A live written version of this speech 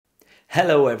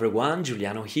Hello everyone,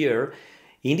 Giuliano here.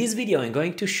 In this video I'm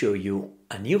going to show you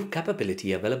a new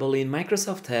capability available in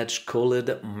Microsoft Edge called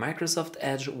Microsoft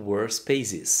Edge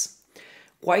Workspaces.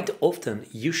 Quite often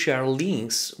you share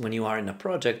links when you are in a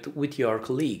project with your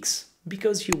colleagues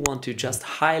because you want to just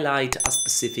highlight a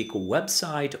specific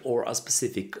website or a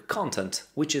specific content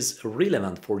which is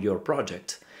relevant for your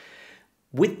project.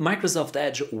 With Microsoft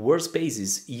Edge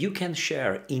Workspaces, you can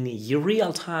share in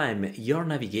real time your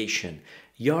navigation,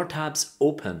 your tabs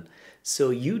open, so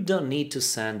you don't need to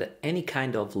send any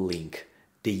kind of link.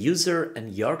 The user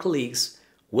and your colleagues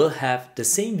will have the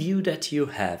same view that you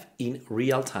have in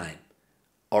real time.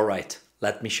 Alright,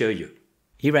 let me show you.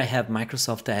 Here I have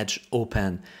Microsoft Edge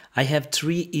open. I have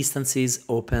 3 instances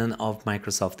open of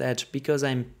Microsoft Edge because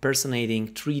I'm impersonating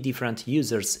 3 different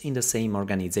users in the same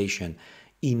organization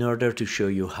in order to show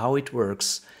you how it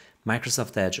works,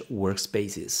 Microsoft Edge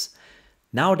Workspaces.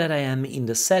 Now that I am in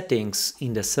the settings,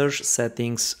 in the search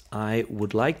settings, I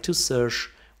would like to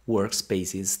search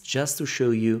Workspaces just to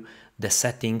show you the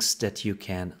settings that you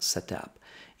can set up.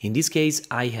 In this case,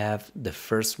 I have the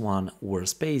first one,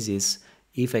 Workspaces.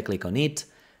 If I click on it,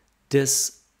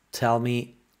 this tells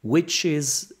me which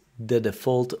is the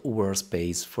default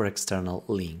workspace for external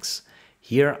links.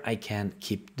 Here I can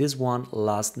keep this one,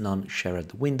 last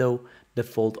non-shared window,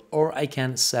 default, or I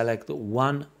can select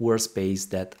one workspace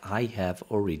that I have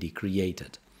already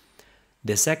created.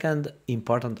 The second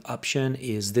important option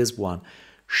is this one,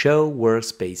 show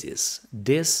workspaces.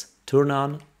 This turn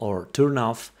on or turn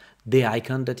off the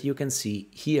icon that you can see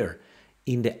here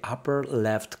in the upper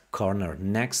left corner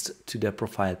next to the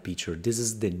profile picture. This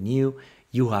is the new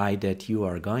UI that you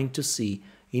are going to see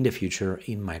in the future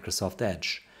in Microsoft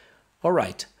Edge.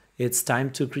 Alright, it's time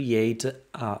to create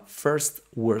a first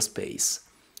workspace.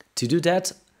 To do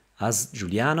that, as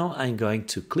Giuliano, I'm going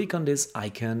to click on this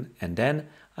icon and then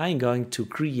I'm going to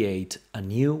create a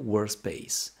new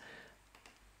workspace.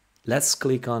 Let's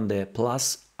click on the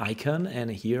plus icon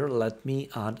and here let me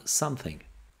add something.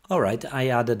 Alright, I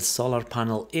added Solar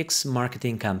Panel X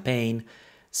marketing campaign.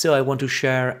 So I want to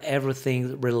share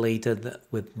everything related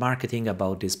with marketing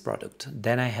about this product.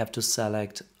 Then I have to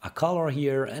select a color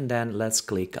here and then let's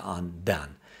click on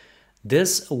Done.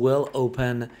 This will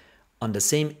open on the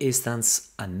same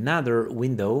instance another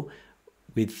window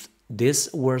with this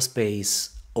workspace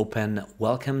open.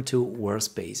 Welcome to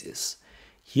Workspaces.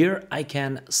 Here I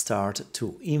can start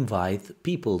to invite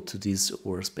people to this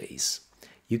workspace.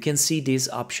 You can see this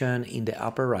option in the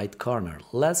upper right corner.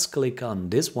 Let's click on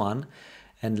this one.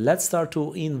 And let's start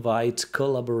to invite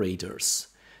collaborators.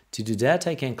 To do that,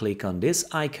 I can click on this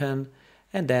icon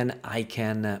and then I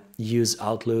can use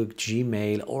Outlook,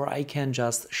 Gmail, or I can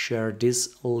just share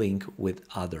this link with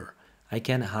other. I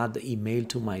can add the email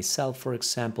to myself, for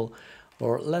example,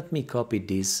 or let me copy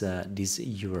this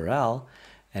URL.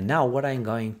 And now what I'm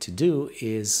going to do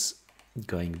is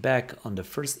going back on the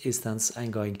first instance,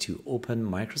 I'm going to open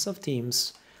Microsoft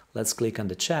Teams. Let's click on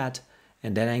the chat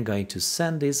and then I'm going to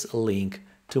send this link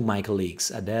to my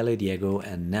colleagues, Adele, Diego,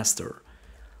 and Nestor.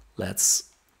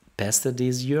 Let's paste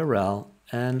this URL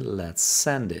and let's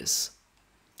send this.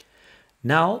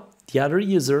 Now, the other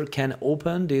user can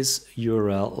open this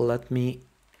URL. Let me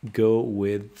go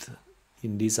with,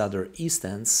 in this other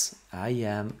instance, I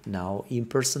am now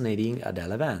impersonating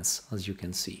Adele Events, as you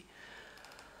can see.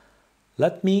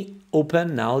 Let me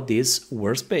open now this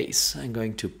workspace. I'm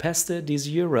going to paste this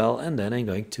URL and then I'm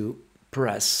going to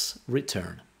press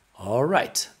return.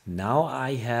 Alright, now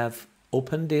I have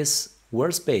opened this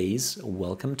workspace,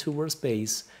 welcome to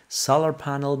Workspace, Solar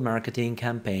Panel Marketing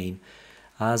Campaign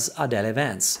as Adele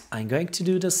Events. I'm going to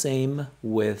do the same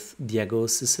with Diego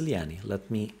Siciliani.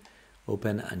 Let me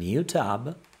open a new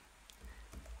tab.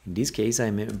 In this case,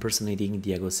 I'm impersonating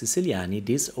Diego Siciliani.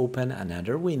 This open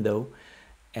another window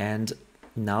and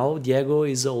now Diego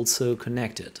is also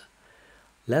connected.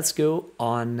 Let's go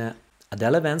on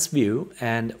Adele Events view,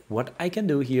 and what I can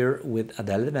do here with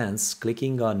Adele Events,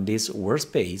 clicking on this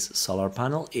workspace, Solar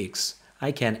Panel X,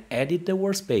 I can edit the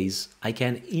workspace, I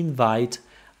can invite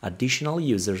additional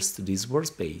users to this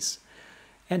workspace,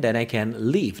 and then I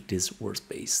can leave this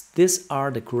workspace. These are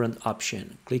the current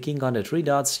options. Clicking on the 3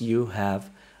 dots, you have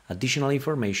additional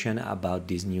information about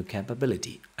this new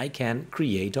capability. I can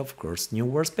create, of course, new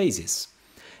workspaces,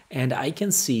 and I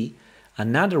can see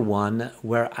another one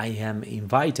where I am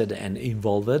invited and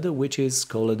involved, which is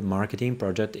called Marketing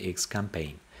Project X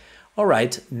Campaign.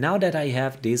 Alright, now that I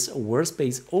have this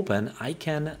workspace open, I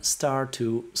can start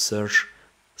to search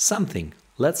something.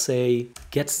 Let's say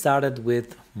get started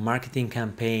with marketing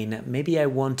campaign. Maybe I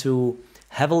want to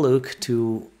have a look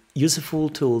to useful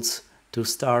tools to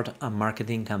start a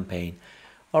marketing campaign.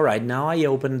 All right, now I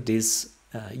open this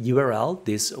URL,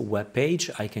 this web page.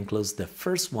 I can close the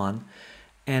first one.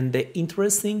 And the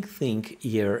interesting thing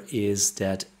here is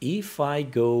that if I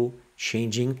go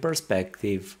changing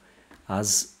perspective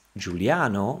as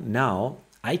Giuliano, now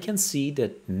I can see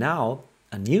that now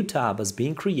a new tab has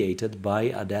been created by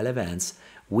Adele Events.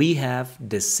 We have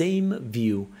the same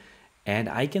view, and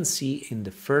I can see in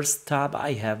the first tab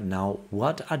I have now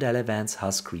what Adele Events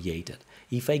has created.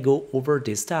 If I go over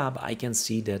this tab, I can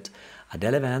see that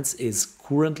Adele Events is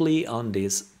currently on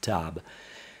this tab.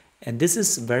 And this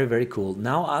is very, very cool.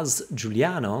 Now as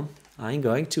Giuliano, I'm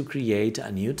going to create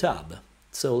a new tab.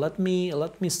 So let me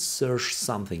search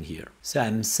something here. So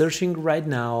I'm searching right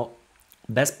now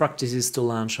best practices to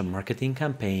launch a marketing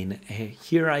campaign.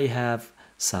 Here I have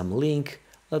some link.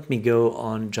 Let me go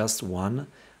on just one.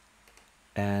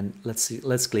 And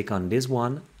let's click on this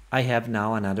one. I have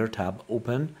now another tab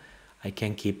open. I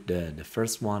can keep the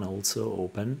first one also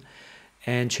open.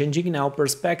 And changing now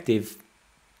perspective,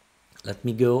 let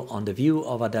me go on the view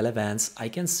of Adele Events. I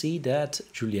can see that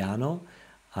Giuliano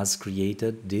has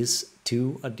created these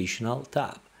two additional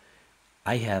tabs.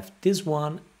 I have this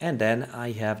one, and then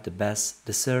I have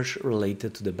the search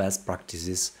related to the best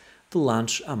practices to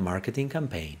launch a marketing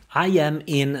campaign. I am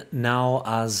in now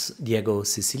as Diego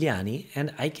Siciliani,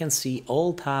 and I can see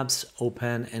all tabs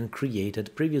open and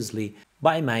created previously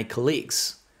by my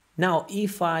colleagues. Now,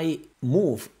 if I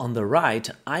move on the right,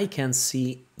 I can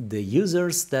see the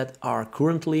users that are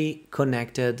currently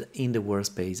connected in the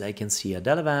workspace. I can see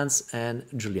Adele Events and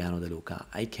Giuliano De Luca.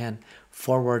 I can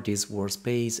forward this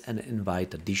workspace and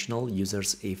invite additional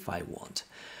users if I want.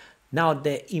 Now,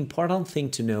 the important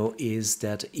thing to know is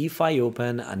that if I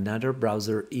open another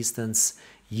browser instance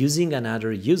using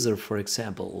another user, for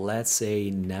example, let's say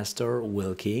Nestor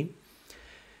Wilkie,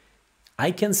 I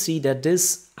can see that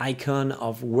this icon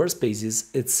of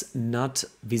Workspaces, it's not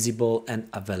visible and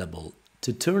available.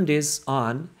 To turn this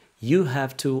on, you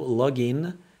have to log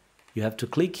in. You have to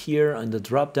click here on the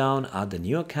drop down, add a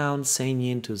new account, sign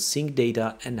in to sync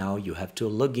data, and now you have to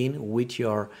log in with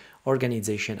your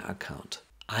organization account.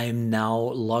 I am now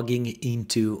logging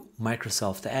into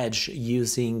Microsoft Edge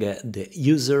using the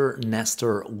user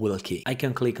Nestor Wilkie. I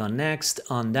can click on next,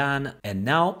 on done, and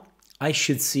now I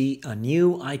should see a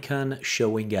new icon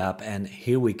showing up, and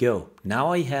here we go.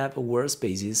 Now I have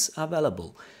Workspaces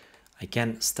available. I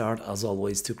can start as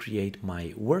always to create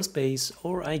my workspace,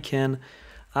 or I can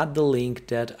add the link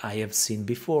that I have seen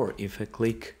before. If I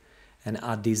click and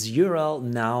add this URL,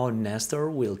 now Nestor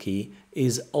Wilkie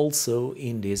is also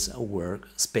in this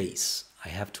workspace. I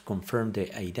have to confirm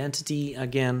the identity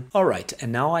again. All right,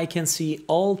 and now I can see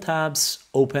all tabs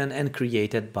open and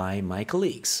created by my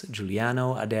colleagues,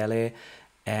 Giuliano, Adele,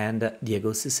 and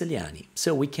Diego Siciliani.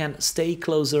 So we can stay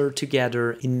closer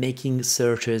together in making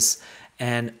searches,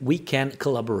 and we can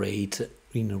collaborate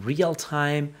in real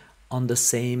time on the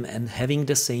same and having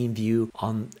the same view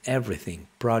on everything: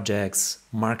 projects,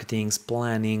 marketings,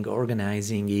 planning,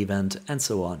 organizing, event, and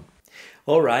so on.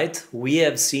 All right, we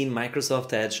have seen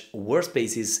Microsoft Edge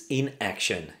Workspaces in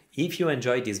action. If you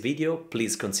enjoyed this video,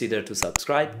 please consider to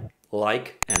subscribe,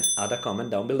 like, and add a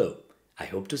comment down below. I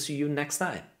hope to see you next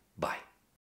time. Bye.